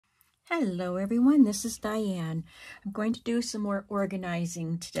Hello everyone, this is Diane. I'm going to do some more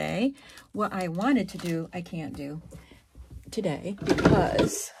organizing today. What I wanted to do, I can't do today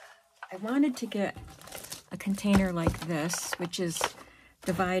because I wanted to get a container like this, which is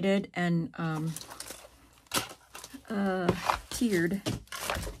divided and tiered.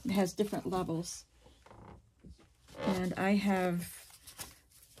 It has different levels. And I have,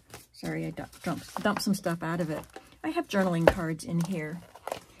 sorry, I dumped some stuff out of it. I have journaling cards in here.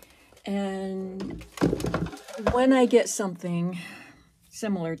 And when I get something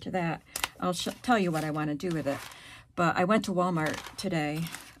similar to that, I'll tell you what I want to do with it. But I went to Walmart today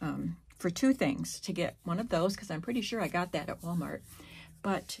for two things, to get one of those, because I'm pretty sure I got that at Walmart.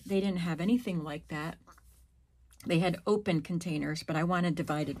 But they didn't have anything like that. They had open containers, but I wanted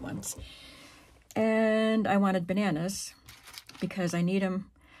divided ones. And I wanted bananas, because I need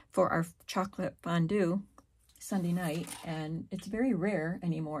them for our chocolate fondue Sunday night, and it's very rare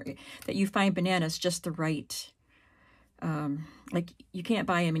anymore that you find bananas just the right, like you can't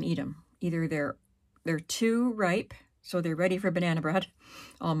buy them and eat them. Either they're too ripe, so they're ready for banana bread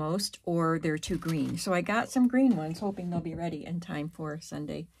almost, or they're too green. So I got some green ones, hoping they'll be ready in time for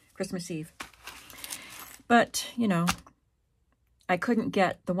Sunday, Christmas Eve. But, you know, I couldn't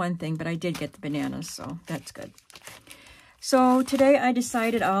get the one thing, but I did get the bananas, so that's good. So today I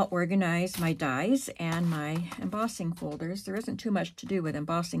decided I'll organize my dies and my embossing folders. There isn't too much to do with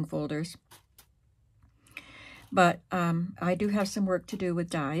embossing folders, but I do have some work to do with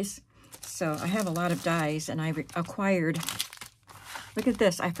dies. So I have a lot of dies, and I acquired, look at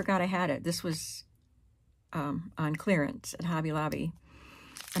this, I forgot I had it. This was on clearance at Hobby Lobby,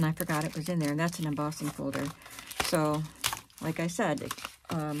 and I forgot it was in there, and that's an embossing folder. So like I said,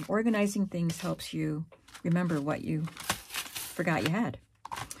 organizing things helps you remember what you forgot you had.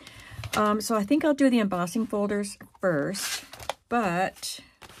 So I think I'll do the embossing folders first, but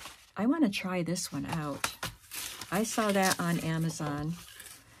I want to try this one out. I saw that on Amazon.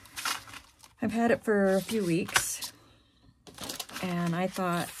 I've had it for a few weeks, and I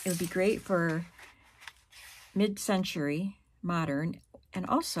thought it would be great for mid-century modern and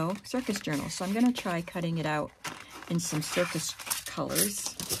also circus journals. So I'm going to try cutting it out in some circus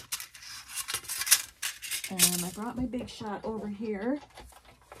colors. And I brought my Big Shot over here.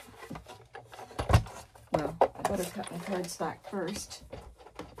 Well, I better cut my cardstock first.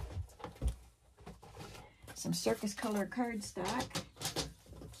 Some circus color cardstock.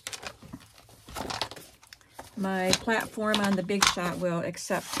 My platform on the Big Shot will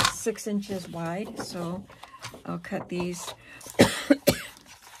accept 6 inches wide, so I'll cut these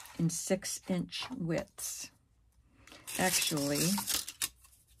in 6-inch widths. Actually,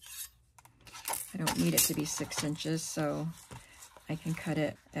 I don't need it to be 6 inches, so I can cut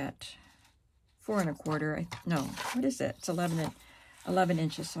it at 4 1/4. No, what is it? It's 11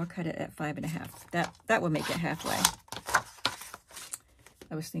 inches, so I'll cut it at 5 1/2. That will make it halfway.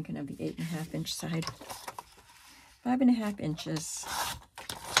 I was thinking of the 8 1/2 inch side. 5 1/2 inches.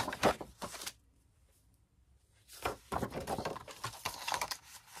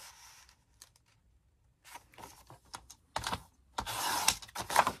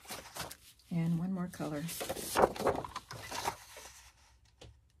 And one more color.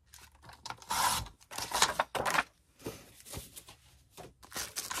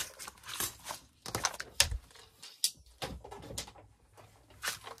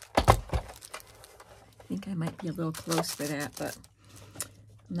 I think I might be a little close for that, but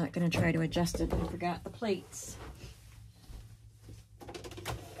I'm not going to try to adjust it. I forgot the plates.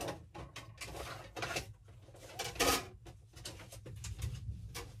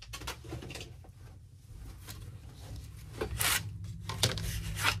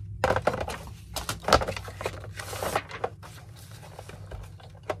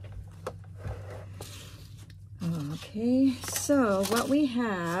 Okay, so what we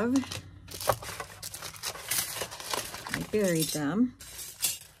have, I buried them.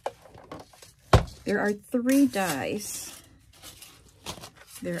 There are 3 dies.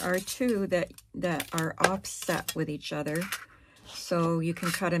 There are 2 that are offset with each other. So you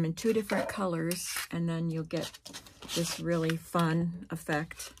can cut them in 2 different colors, and then you'll get this really fun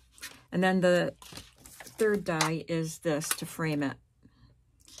effect. And then the 3rd die is this to frame it.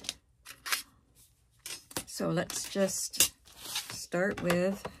 So let's just start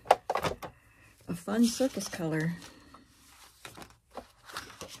with a fun circus color.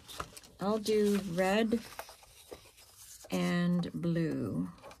 I'll do red and blue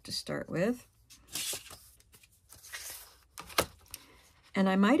to start with. And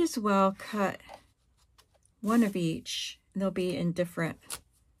I might as well cut one of each. They'll be in different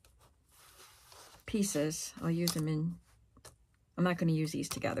pieces. I'll use them in I'm not going to use these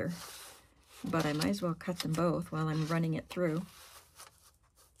together, but I might as well cut them both while I'm running it through.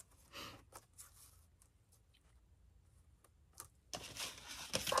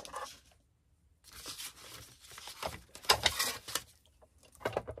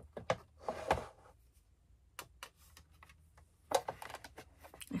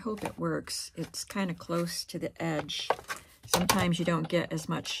 I hope it works. It's kind of close to the edge. Sometimes you don't get as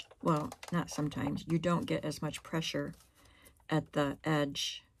much, well, not sometimes, you don't get as much pressure at the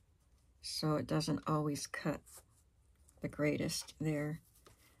edge, so it doesn't always cut the greatest there.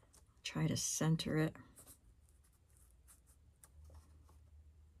 Try to center it.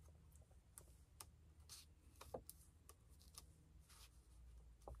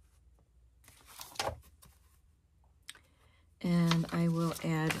 And I will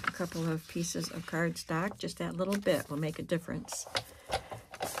add a couple of pieces of cardstock. Just that little bit will make a difference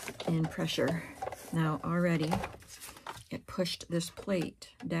in pressure. Now already it pushed this plate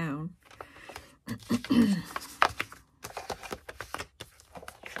down.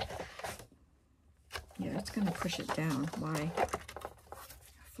 Yeah, it's going to push it down. Why?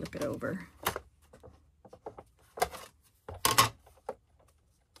 Flip it over.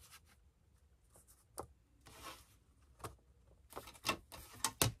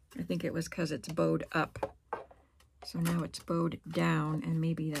 I think it was because it's bowed up. So now it's bowed down, and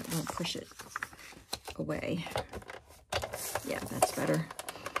maybe that won't push it away. Yeah, that's better.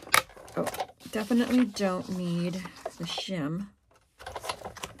 Oh, definitely don't need the shim.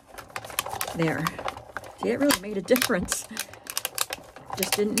 There. See, it really made a difference.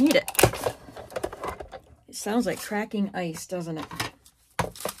 Just didn't need it. It sounds like cracking ice, doesn't it?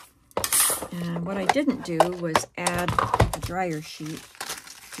 And what I didn't do was add a dryer sheet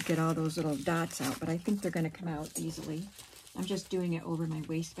to get all those little dots out, but I think they're going to come out easily. I'm just doing it over my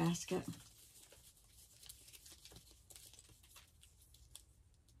wastebasket.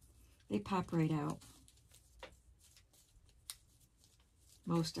 They pop right out.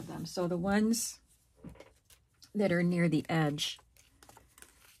 Most of them. So the ones that are near the edge,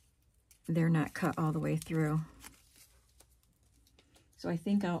 they're not cut all the way through. So I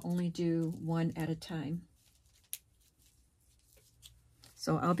think I'll only do one at a time.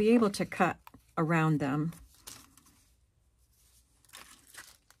 So I'll be able to cut around them.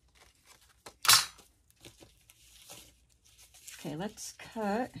 Okay, let's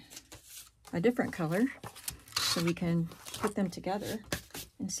cut a different color so we can put them together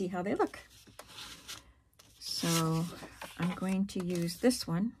and see how they look. So I'm going to use this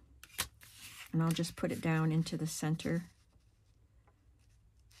one, and I'll just put it down into the center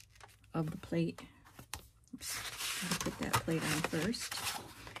of the plate. Oops, I'll put that plate on first.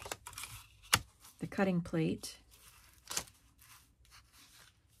 The cutting plate.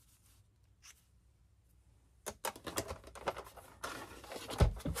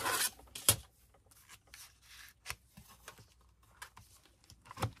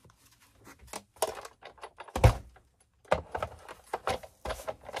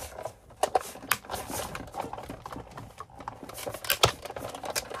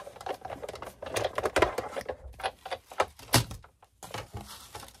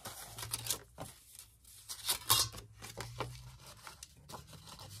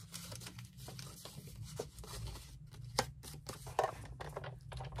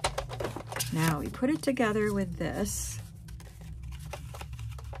 Now we put it together with this.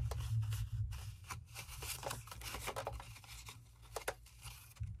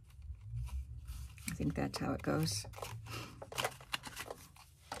 I think that's how it goes.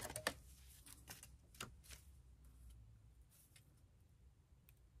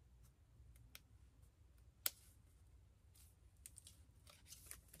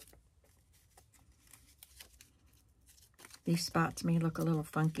 These spots may look a little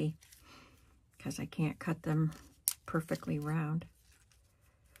funky because I can't cut them perfectly round.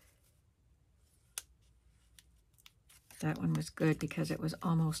 That one was good because it was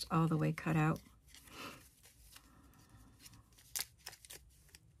almost all the way cut out.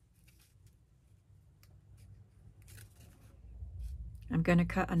 I'm going to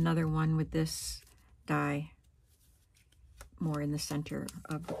cut another one with this die more in the center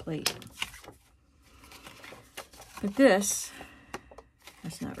of the plate. But this,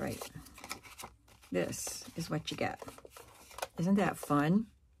 that's not right. This is what you get. Isn't that fun?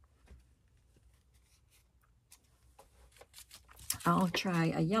 I'll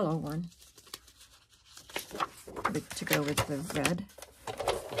try a yellow one to go with the red.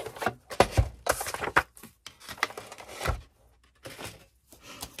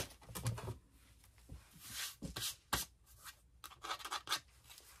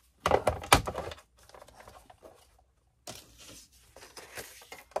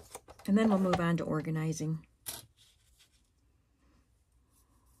 And then we'll move on to organizing.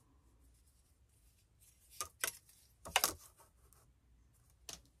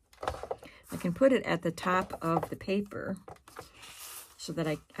 I can put it at the top of the paper so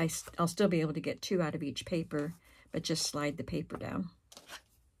that I'll still be able to get 2 out of each paper, but just slide the paper down.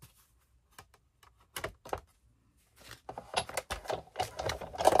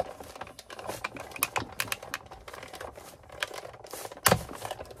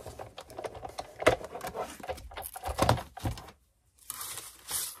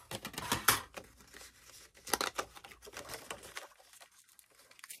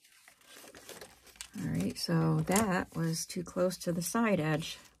 So that was too close to the side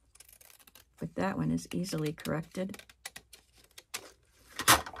edge, but that one is easily corrected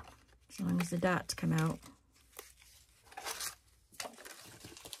as long as the dots come out.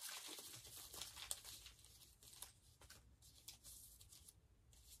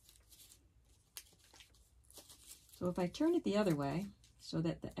 So if I turn it the other way so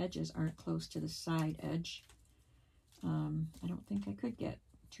that the edges aren't close to the side edge, I don't think I could get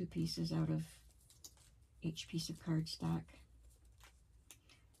 2 pieces out of each piece of cardstock.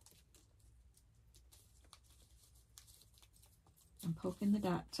 I'm poking the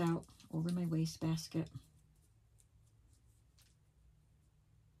dots out over my wastebasket.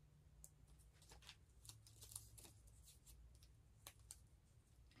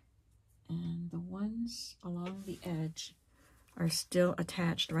 And the ones along the edge are still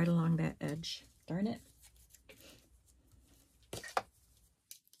attached right along that edge. Darn it.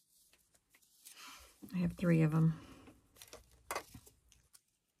 I have 3 of them.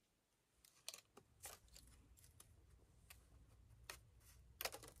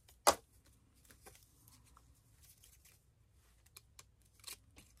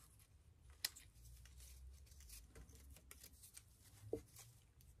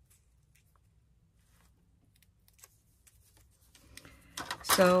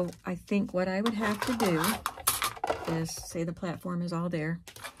 So I think what I would have to do is, say the platform is all there,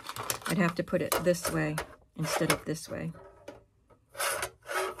 I'd have to put it this way instead of this way.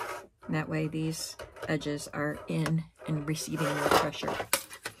 And that way these edges are in and receiving more pressure.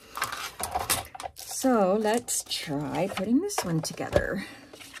 So let's try putting this one together.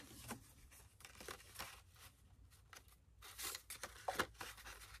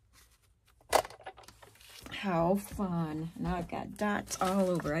 How fun. Now I've got dots all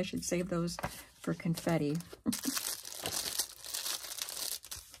over. I should save those for confetti.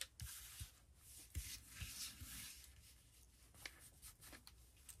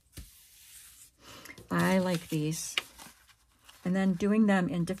 I like these. And then doing them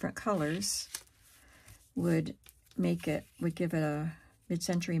in different colors would give it a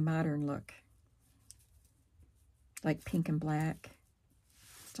mid-century modern look. Like pink and black,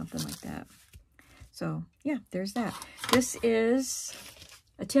 something like that. So yeah, there's that. This is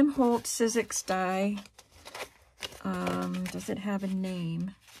a Tim Holtz Sizzix die. Does it have a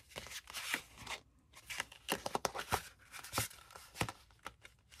name?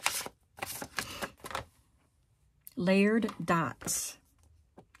 Layered Dots.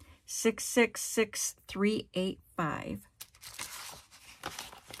 666385.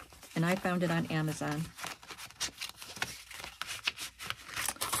 And I found it on Amazon.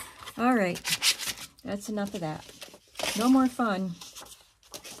 All right. That's enough of that. No more fun.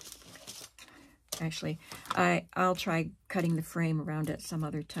 Actually, I'll try cutting the frame around it some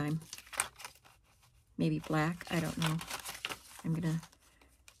other time. Maybe black, I don't know. I'm gonna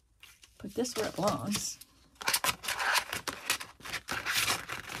put this where it belongs.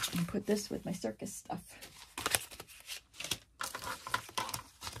 And put this with my circus stuff.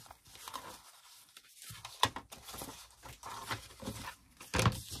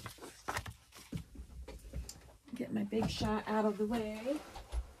 Get my big shot out of the way.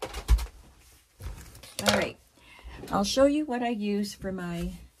 All right, I'll show you what I use for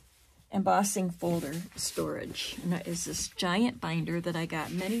my embossing folder storage. And that is this giant binder that I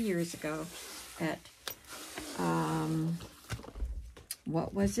got many years ago at,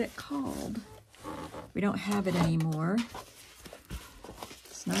 what was it called? We don't have it anymore.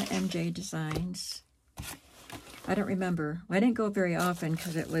 It's not MJ Designs. I don't remember. I didn't go very often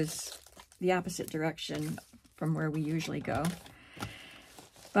because it was the opposite direction from where we usually go.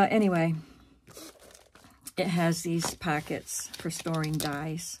 But anyway, it has these pockets for storing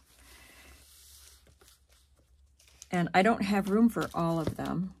dies. And I don't have room for all of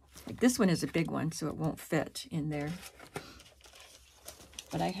them. Like this one is a big one, so it won't fit in there.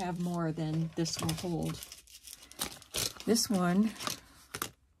 But I have more than this will hold. This one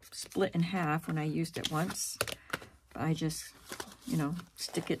split in half when I used it once. I just you know,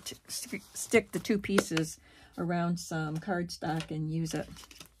 stick the two pieces around some cardstock and use it.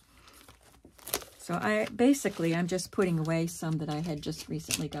 So I'm just putting away some that I had just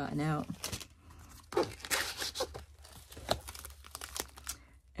recently gotten out.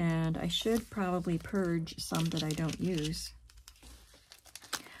 And I should probably purge some that I don't use.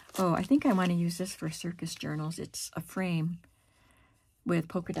 Oh, I think I want to use this for circus journals. It's a frame with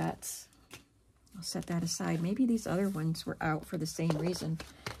polka dots. I'll set that aside. Maybe these other ones were out for the same reason.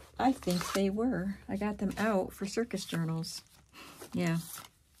 I think they were. I got them out for circus journals. Yeah.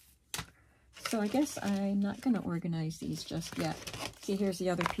 So I guess I'm not going to organize these just yet. See, here's the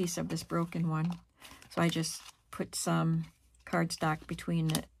other piece of this broken one. So I just put some cardstock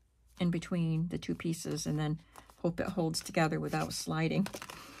in between the two pieces and then hope it holds together without sliding.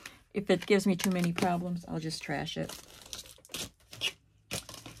 If it gives me too many problems, I'll just trash it.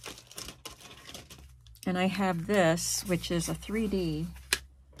 And I have this, which is a 3D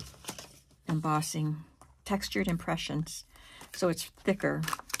embossing, textured impressions. So it's thicker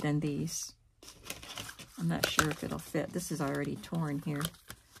than these. I'm not sure if it'll fit. This is already torn here.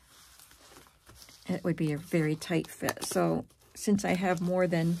 It would be a very tight fit. So since I have more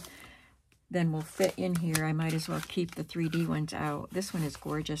than will fit in here, I might as well keep the 3D ones out. This one is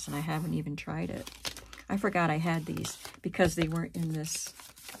gorgeous, and I haven't even tried it. I forgot I had these because they weren't in this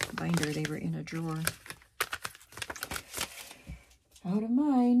binder. They were in a drawer. Out of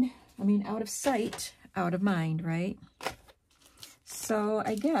mind. I mean, out of sight, out of mind, right? So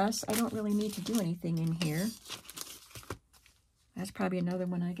I guess I don't really need to do anything in here. That's probably another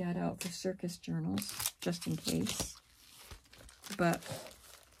one I got out for circus journals, just in case. But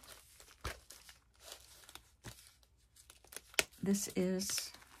this is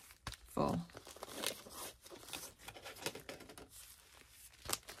full.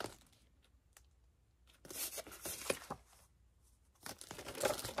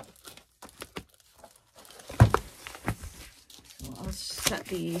 So I'll set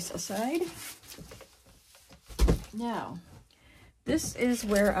these aside. Now, this is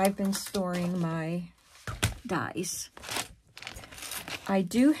where I've been storing my dies. I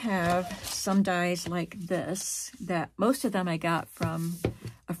do have some dies like this that most of them I got from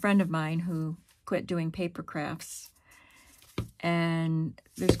a friend of mine who quit doing paper crafts. And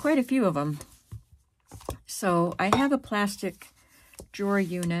there's quite a few of them. So I have a plastic drawer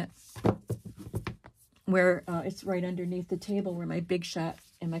unit where it's right underneath the table where my Big Shot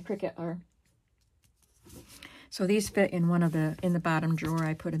and my Cricut are. So these fit in in the bottom drawer.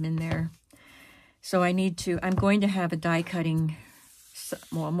 I put them in there. So I'm going to have a die cutting,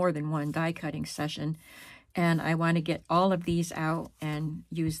 well, more than one die cutting session. And I want to get all of these out and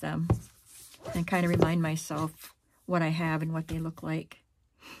use them and kind of remind myself what I have and what they look like.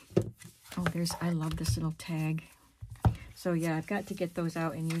 Oh, I love this little tag. So yeah, I've got to get those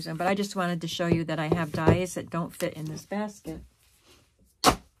out and use them. But I just wanted to show you that I have dies that don't fit in this basket.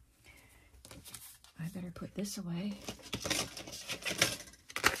 I better put this away.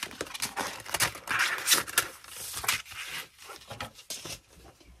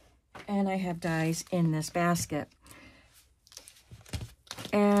 And I have dies in this basket.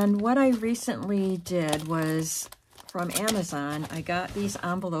 And what I recently did was, from Amazon, I got these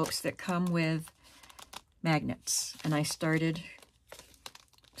envelopes that come with magnets. And I started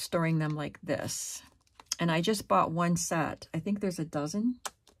storing them like this. And I just bought one set. I think there's a dozen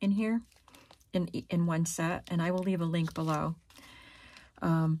in here. In one set, and I will leave a link below.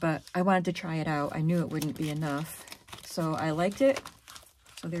 But I wanted to try it out. I knew it wouldn't be enough. So I liked it.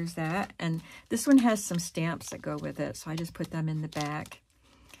 So there's that. And this one has some stamps that go with it. So I just put them in the back.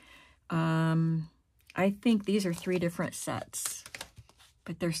 I think these are 3 different sets.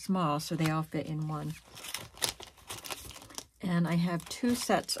 But they're small, so they all fit in one. And I have 2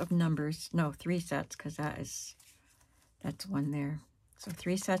 sets of numbers. No, 3 sets, because that's one there. So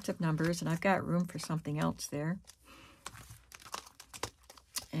 3 sets of numbers, and I've got room for something else there.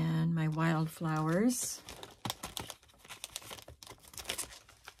 And my wildflowers.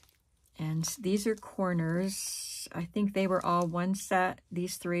 And these are corners. I think they were all one set,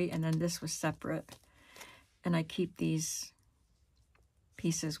 these 3, and then this was separate. And I keep these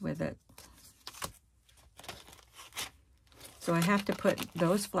pieces with it. So I have to put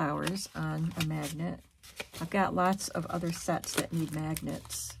those flowers on a magnet. I've got lots of other sets that need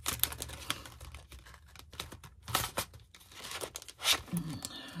magnets.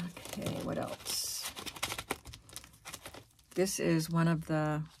 Okay, what else? This is one of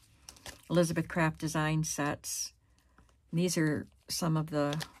the Elizabeth Craft Design sets. These are some of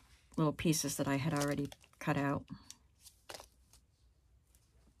the little pieces that I had already cut out.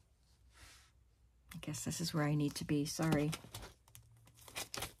 I guess this is where I need to be, sorry.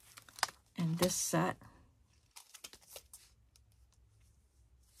 And this set,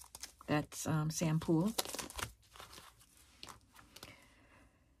 that's Sam Poole.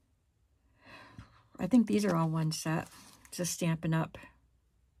 I think these are all one set. Just Stampin' Up.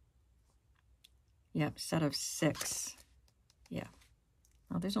 Yep, set of 6. Yeah.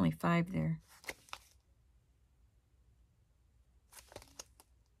 Oh, there's only 5 there.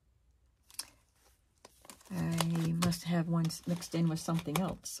 I must have one mixed in with something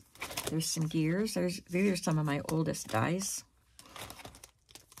else. There's some gears. These are some of my oldest dies.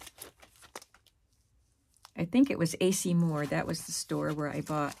 I think it was AC Moore. That was the store where I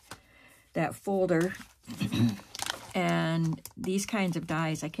bought that folder. And these kinds of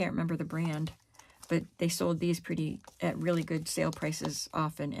dies, I can't remember the brand, but they sold these at really good sale prices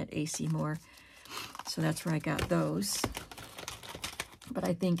often at AC Moore. So that's where I got those. But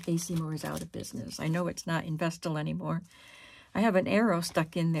I think AC Moore is out of business. I know it's not Investel anymore. I have an arrow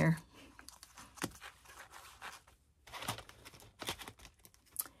stuck in there.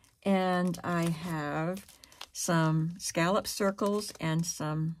 And I have some scallop circles and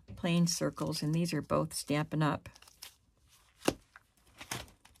some plain circles, and these are both Stampin' Up.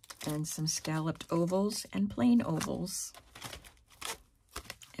 And some scalloped ovals and plain ovals.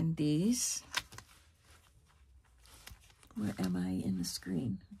 And these, where am I in the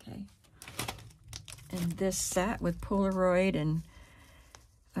screen? Okay. And this set with Polaroid, and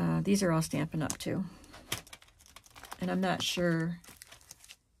these are all Stampin' Up too. And I'm not sure,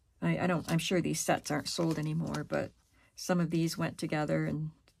 I'm sure these sets aren't sold anymore, but some of these went together, and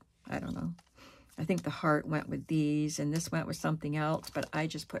I don't know. I think the heart went with these, and this went with something else, but I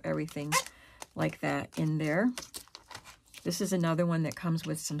just put everything like that in there. This is another one that comes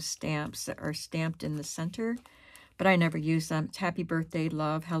with some stamps that are stamped in the center, but I never use them. It's happy birthday,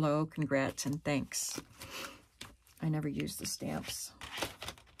 love, hello, congrats, and thanks. I never use the stamps.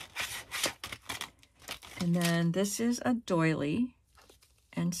 And then this is a doily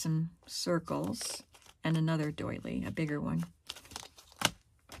and some circles and another doily, a bigger one.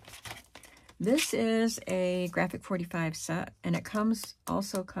 This is a Graphic 45 set, and it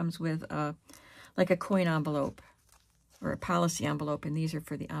also comes with like a coin envelope or a policy envelope, and these are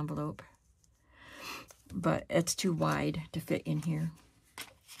for the envelope. But it's too wide to fit in here.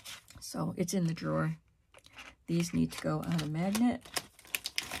 So it's in the drawer. These need to go on a magnet.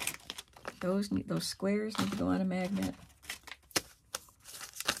 Those squares need to go on a magnet.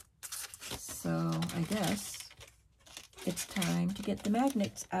 So I guess it's time to get the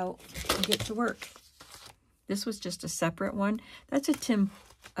magnets out and get to work. This was just a separate one. That's a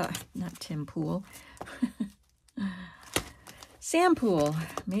not Tim Pool. Sam Pool.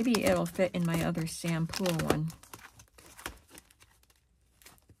 Maybe it'll fit in my other Sam Pool one.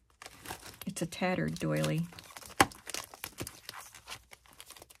 It's a tattered doily.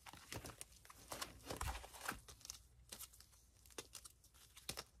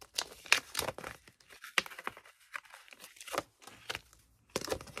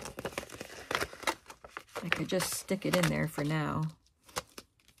 I could just stick it in there for now.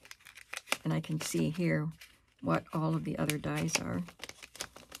 And I can see here what all of the other dies are.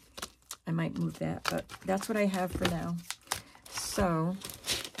 I might move that, but that's what I have for now. So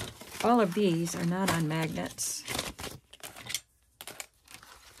all of these are not on magnets.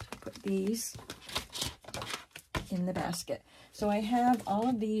 Put these in the basket. So I have all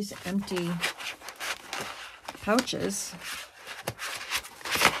of these empty pouches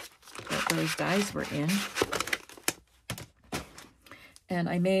that those dies were in. And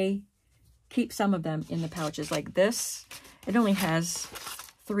I may keep some of them in the pouches like this. It only has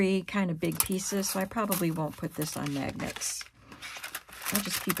 3 kind of big pieces, so I probably won't put this on magnets. I'll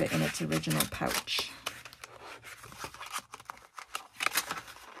just keep it in its original pouch.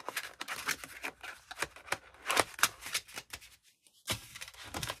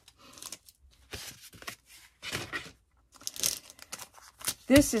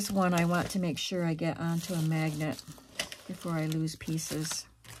 This is one I want to make sure I get onto a magnet before I lose pieces.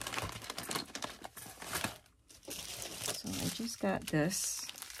 So I just got this,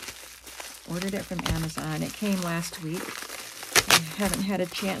 ordered it from Amazon. It came last week. I haven't had a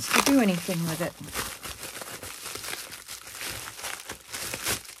chance to do anything with it.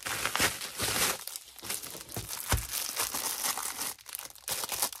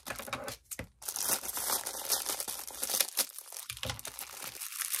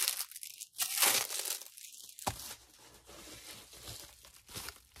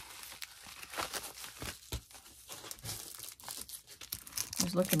 I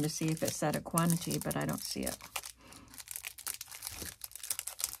was looking to see if it said a quantity, but I don't see it.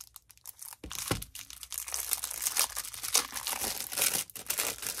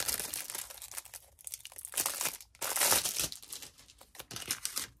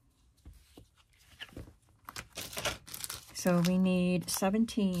 So we need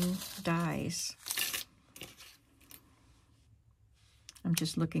 17 dies. I'm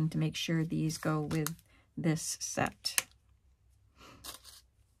just looking to make sure these go with this set.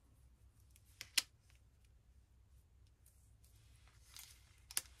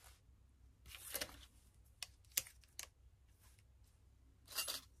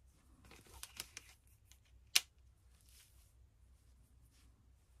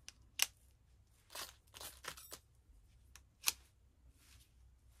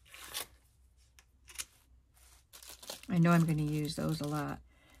 I know I'm going to use those a lot.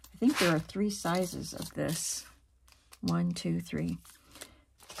 I think there are 3 sizes of this. 1, 2, 3.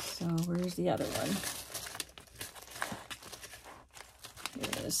 So where's the other one? Here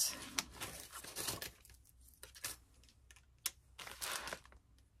it is.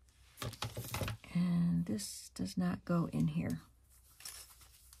 And this does not go in here.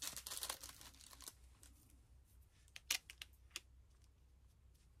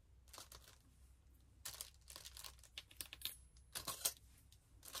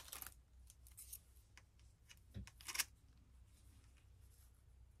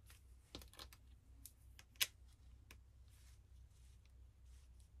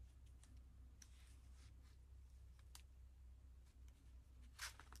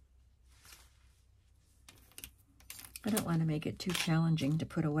 I don't want to make it too challenging to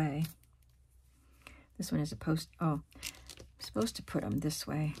put away. This one is supposed, oh, I'm supposed to put them this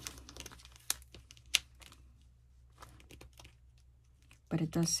way. But it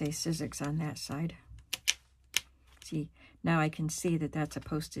does say Sizzix on that side. See, now I can see that that's a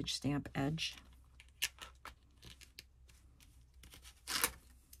postage stamp edge.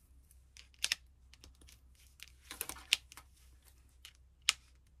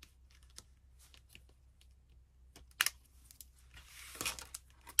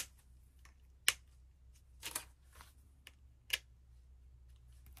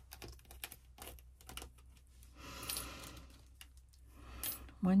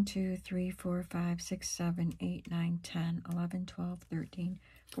 One, 2, 3, 4, 5, 6, 7, 8, 9, 10, 11, 12, 13,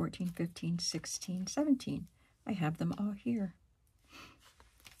 14, 15, 16, 17. I have them all here.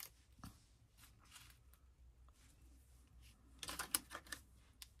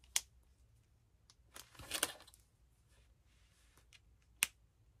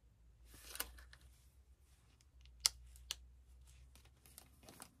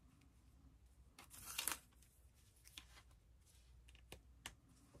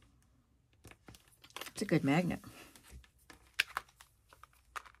 It's a good magnet.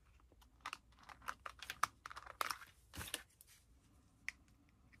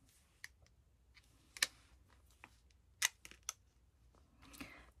 I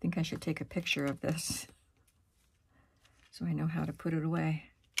think I should take a picture of this so I know how to put it away.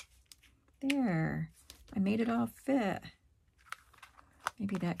 There, I made it all fit.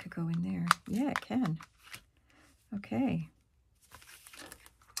 Maybe that could go in there. Yeah, it can. Okay,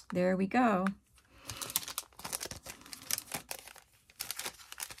 there we go.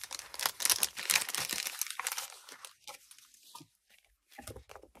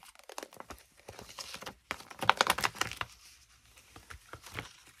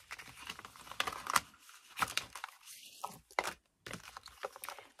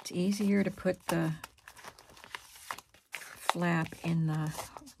 It's easier to put the flap in the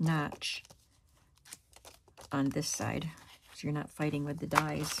notch on this side, so you're not fighting with the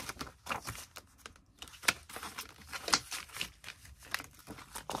dies.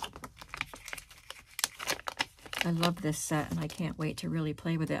 I love this set, and I can't wait to really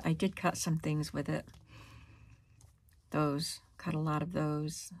play with it. I did cut some things with it. Cut a lot of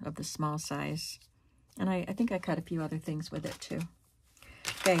those, of the small size. And I think I cut a few other things with it too.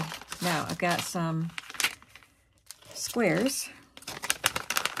 Okay, now I've got some squares.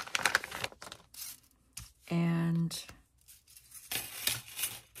 And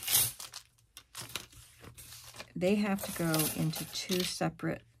they have to go into 2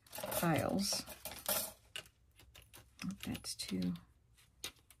 separate piles. Oh, that's 2,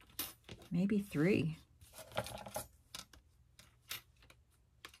 maybe 3.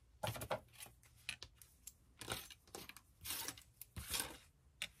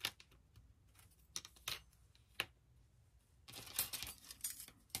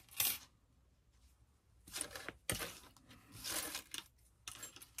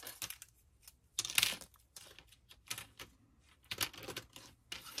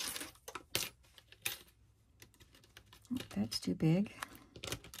 That's too big.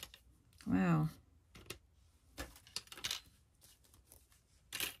 Wow.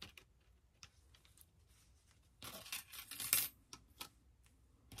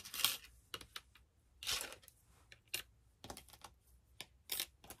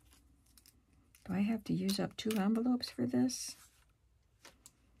 have to use up 2 envelopes for this?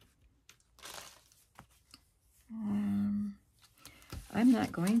 I'm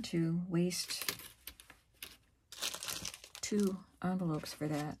not going to waste 2 envelopes for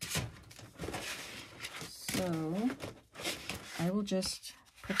that. So I will just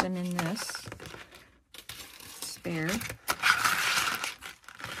put them in this spare.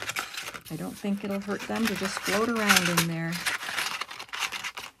 I don't think it'll hurt them to just float around in there.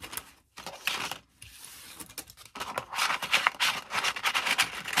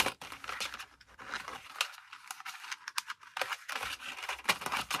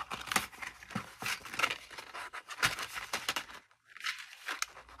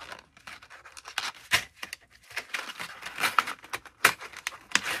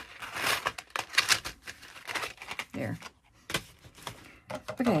 There.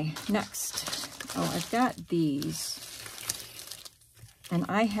 Okay, next. Oh, I've got these. And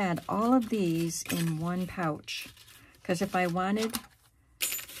I had all of these in one pouch. Because if I wanted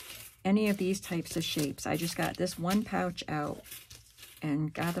any of these types of shapes, I just got this one pouch out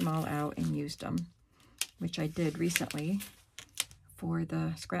and got them all out and used them, which I did recently for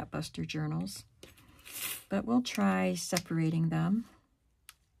the Scrapbuster journals. But we'll try separating them.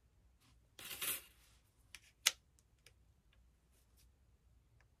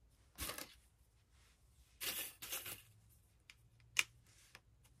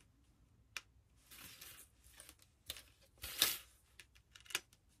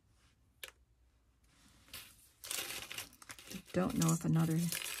 Don't know if another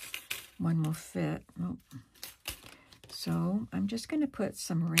one will fit. Nope. So I'm just going to put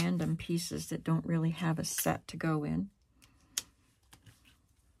some random pieces that don't really have a set to go in.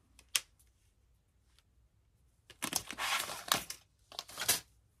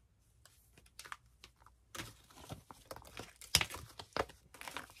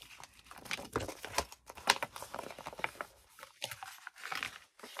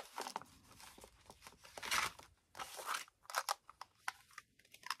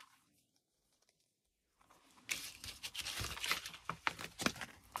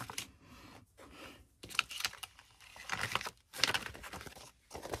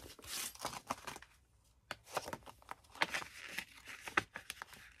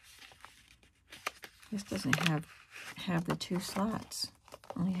 This doesn't have the 2 slots.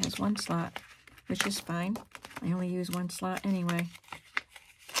 Only has 1 slot, which is fine. I only use 1 slot anyway.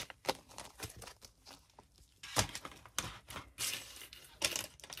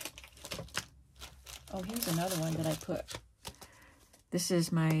 Oh, here's another one that I put. This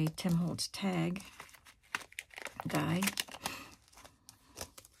is my Tim Holtz tag die.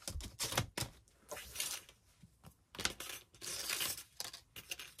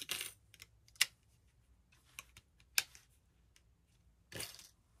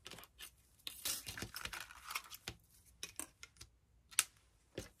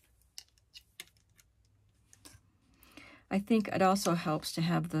 I think it also helps to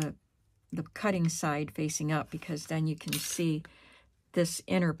have the cutting side facing up, because then you can see this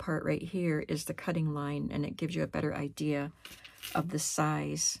inner part right here is the cutting line, and it gives you a better idea of the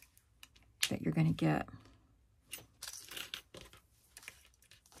size that you're going to get.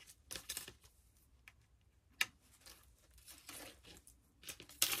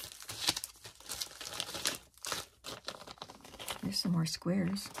 There's some more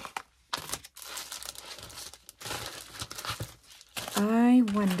squares. I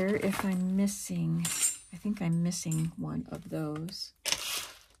wonder if I'm missing, I think I'm missing one of those.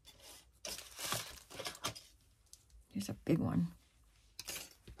 Here's a big one.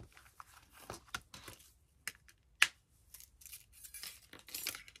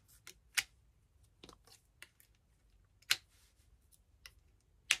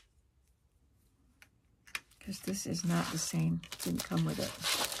 Because this is not the same. It didn't come with it.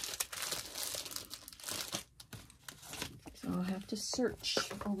 So I'll have to search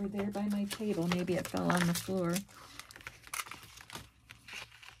over there by my table. Maybe it fell on the floor.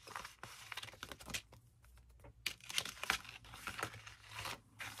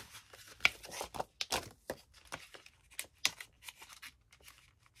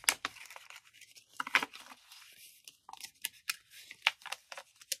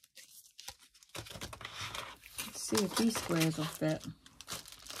 Let's see if these squares will fit.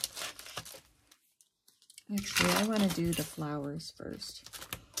 Actually, I want to do the flowers first,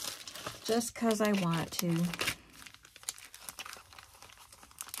 just because I want to.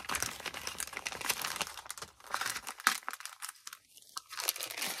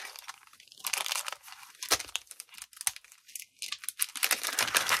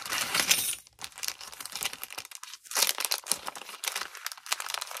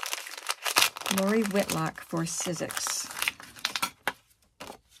 Lori Whitlock for Sizzix.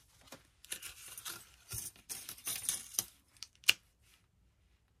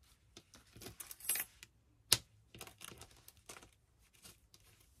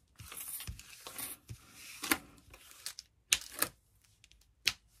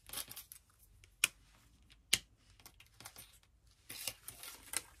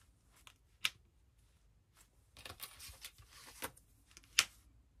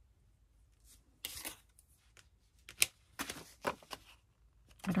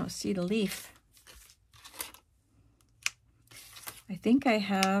 I don't see the leaf. I think I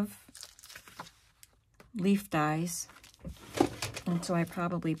have leaf dies, and so I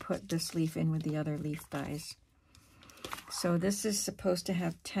probably put this leaf in with the other leaf dies. So this is supposed to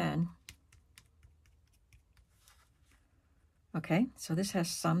have 10. Okay, so this has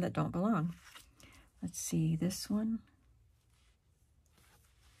some that don't belong. Let's see, this one.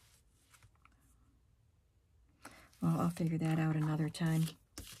 Well, I'll figure that out another time.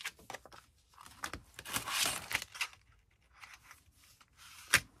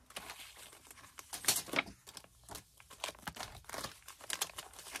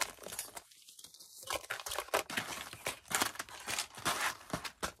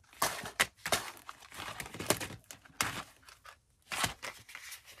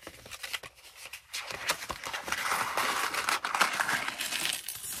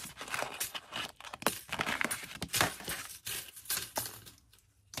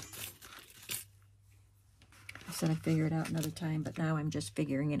 I'd figure it out another time, but now I'm just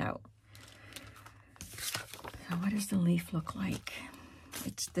figuring it out. So what does the leaf look like?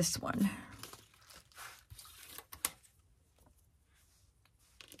 It's this one.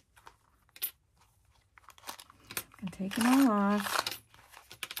 I'm taking them off.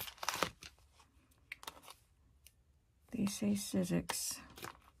 They say Sizzix.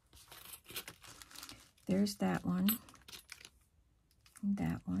 There's that one, and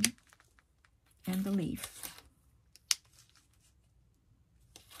that one, and the leaf.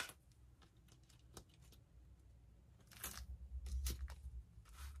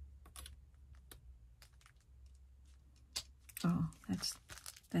 Oh,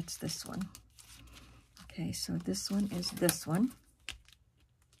 that's this one. Okay, so this one is this one.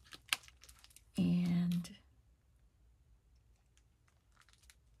 And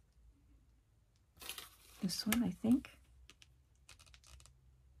this one, I think.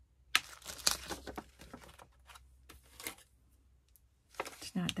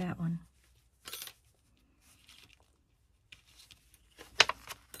 It's not that one.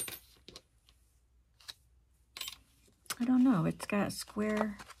 I don't know, it's got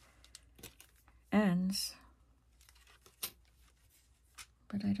square ends,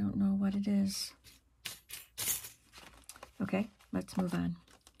 but I don't know what it is. Okay, let's move on.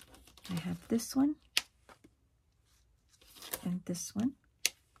 I have this one, and this one,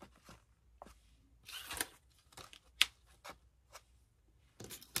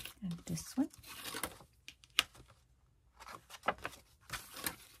 and this one.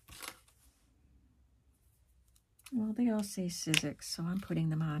 Well, they all say Sizzix, so I'm putting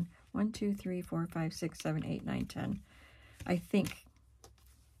them on. 1, 2, 3, 4, 5, 6, 7, 8, 9, 10. I think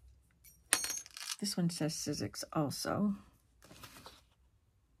this one says Sizzix also.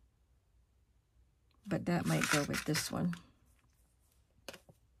 But that might go with this one.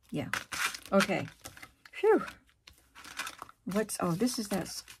 Yeah. Okay. Phew. What's, oh, this is that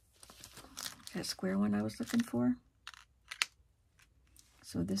square one I was looking for.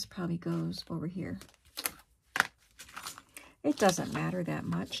 So this probably goes over here. It doesn't matter that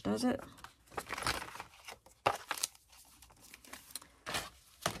much, does it?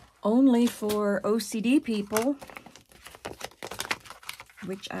 Only for OCD people,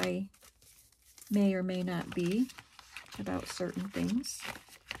 which I may or may not be about certain things.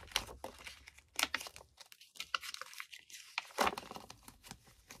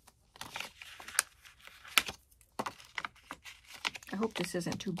 I hope this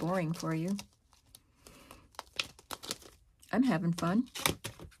isn't too boring for you. I'm having fun.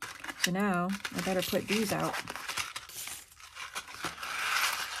 So now I better put these out.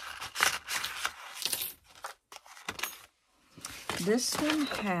 This one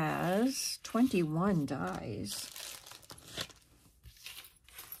has 21 dies.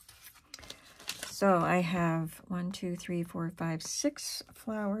 So I have 1, 2, 3, 4, 5, 6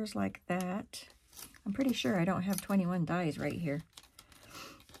 flowers like that. I'm pretty sure I don't have 21 dies right here.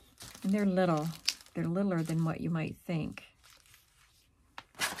 And they're little. They're littler than what you might think.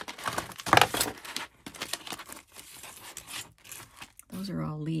 Those are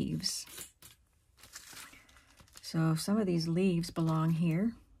all leaves. So some of these leaves belong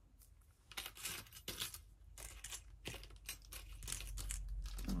here.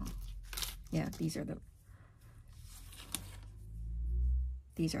 Yeah, these are the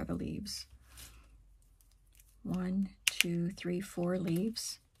leaves. 1, 2, 3, 4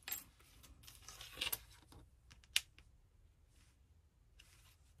 leaves.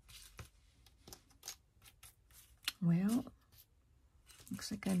 Well,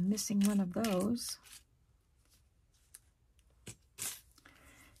 looks like I'm missing one of those.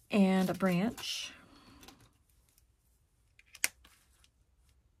 And a branch.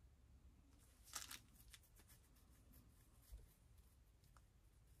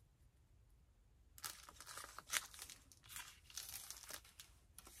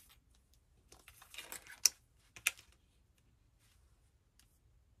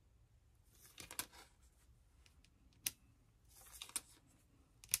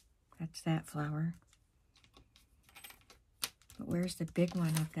 That's that flower. But where's the big one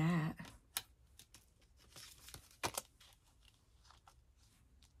of that?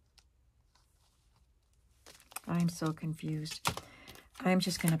 I'm so confused. I'm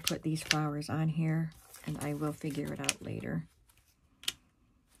just going to put these flowers on here, and I will figure it out later.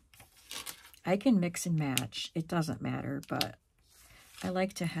 I can mix and match. It doesn't matter, but I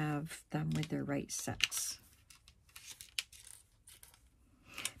like to have them with their right sets.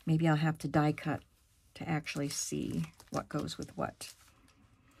 Maybe I'll have to die cut to actually see what goes with what.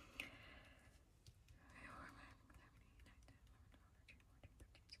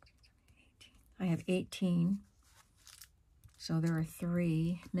 I have 18, so there are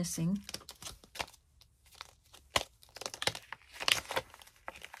 3 missing.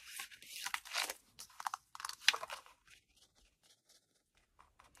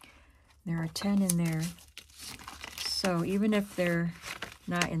 There are 10 in there, so even if they're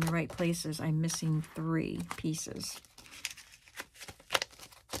not in the right places, I'm missing 3 pieces.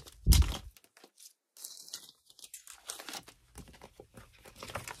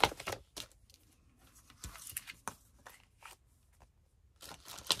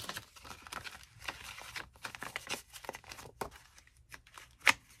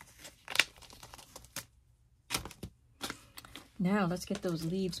 Now let's get those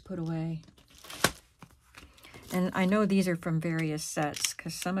leaves put away. And I know these are from various sets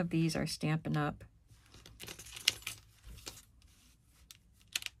because some of these are Stampin' Up.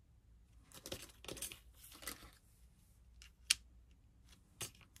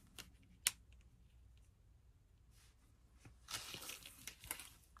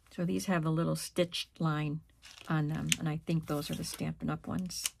 So these have a little stitched line on them, and I think those are the Stampin' Up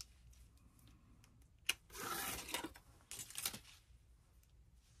ones.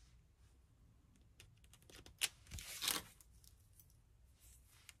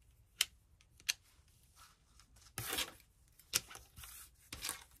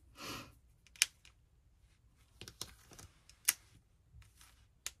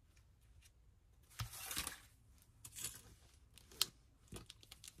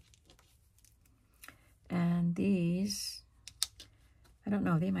 And these, I don't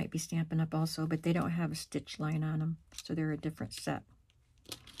know, they might be Stampin' Up also, but they don't have a stitch line on them, so they're a different set.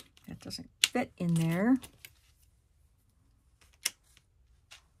 That doesn't fit in there.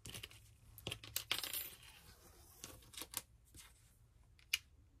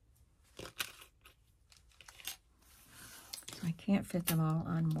 So I can't fit them all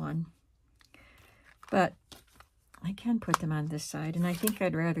on one, but I can put them on this side, and I think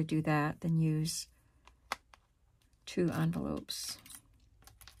I'd rather do that than use 2 envelopes.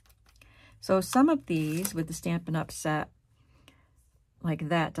 So some of these with the Stampin' Up set, like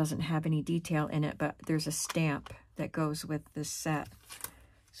that, doesn't have any detail in it, but there's a stamp that goes with this set.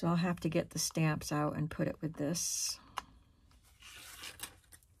 So I'll have to get the stamps out and put it with this.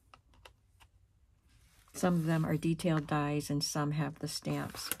 Some of them are detailed dies and some have the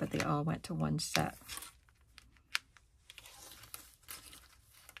stamps, but they all went to one set.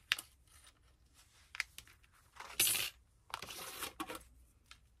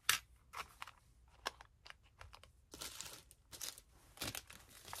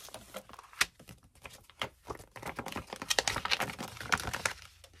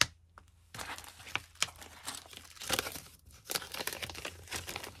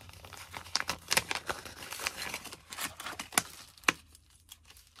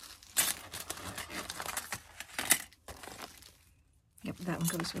 Yep, that one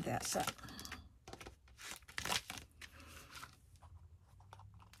goes with that set.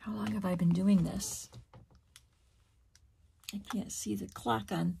 How long have I been doing this? I can't see the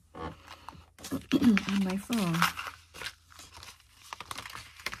clock on, on my phone.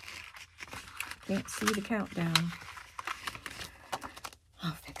 Can't see the countdown.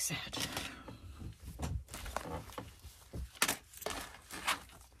 I'll fix that.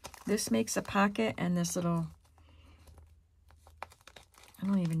 this makes a pocket, and this little, I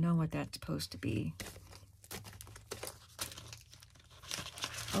don't even know what that's supposed to be.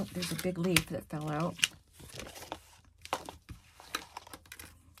 Oh, there's a big leaf that fell out.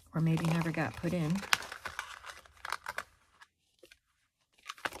 Or maybe never got put in.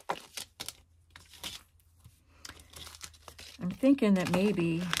 I'm thinking that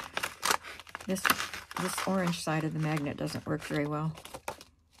maybe this orange side of the magnet doesn't work very well.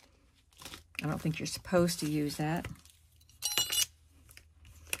 I don't think you're supposed to use that.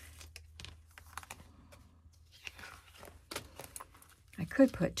 I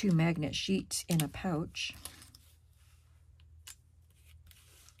could put 2 magnet sheets in a pouch.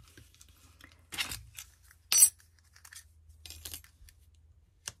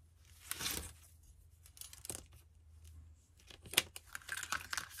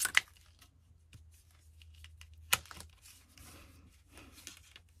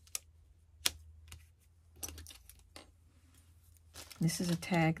 This is a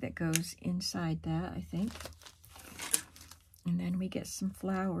tag that goes inside that, I think. And then we get some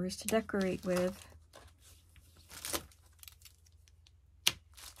flowers to decorate with.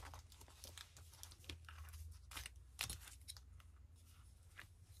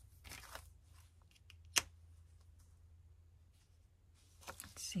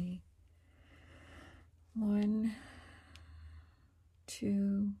 Let's see. 1,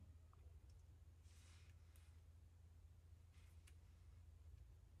 2,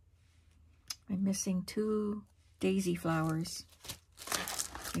 I'm missing 2 daisy flowers.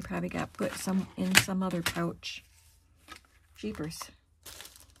 They probably got put in some other pouch. Jeepers.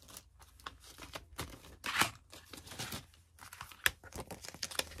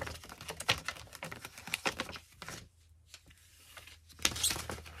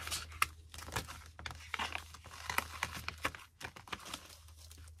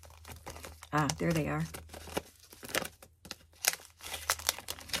 Ah, there they are.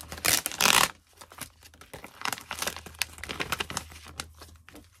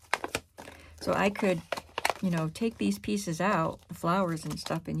 So I could, you know, take these pieces out, the flowers and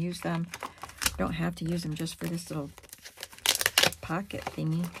stuff, and use them. Don't have to use them just for this little pocket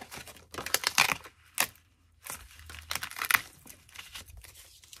thingy.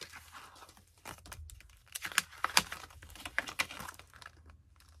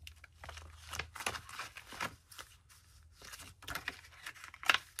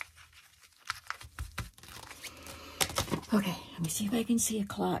 Okay, let me see if I can see a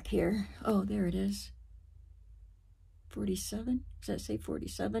clock here. Oh, there it is. 47? Does that say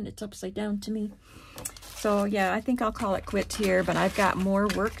 47? It's upside down to me. So yeah, I think I'll call it quits here, but I've got more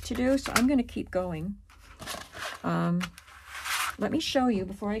work to do, so I'm going to keep going. Let me show you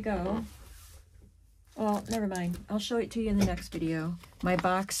before I go. Well, never mind. I'll show it to you in the next video. My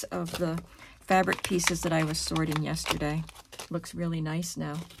box of the fabric pieces that I was sorting yesterday. Looks really nice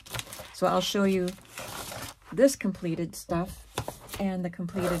now. So I'll show you this completed stuff and the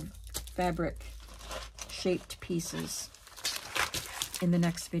completed fabric shaped pieces in the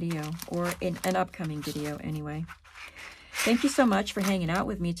next video, or in an upcoming video anyway. Thank you so much for hanging out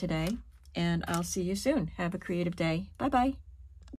with me today, and I'll see you soon. Have a creative day. Bye-bye.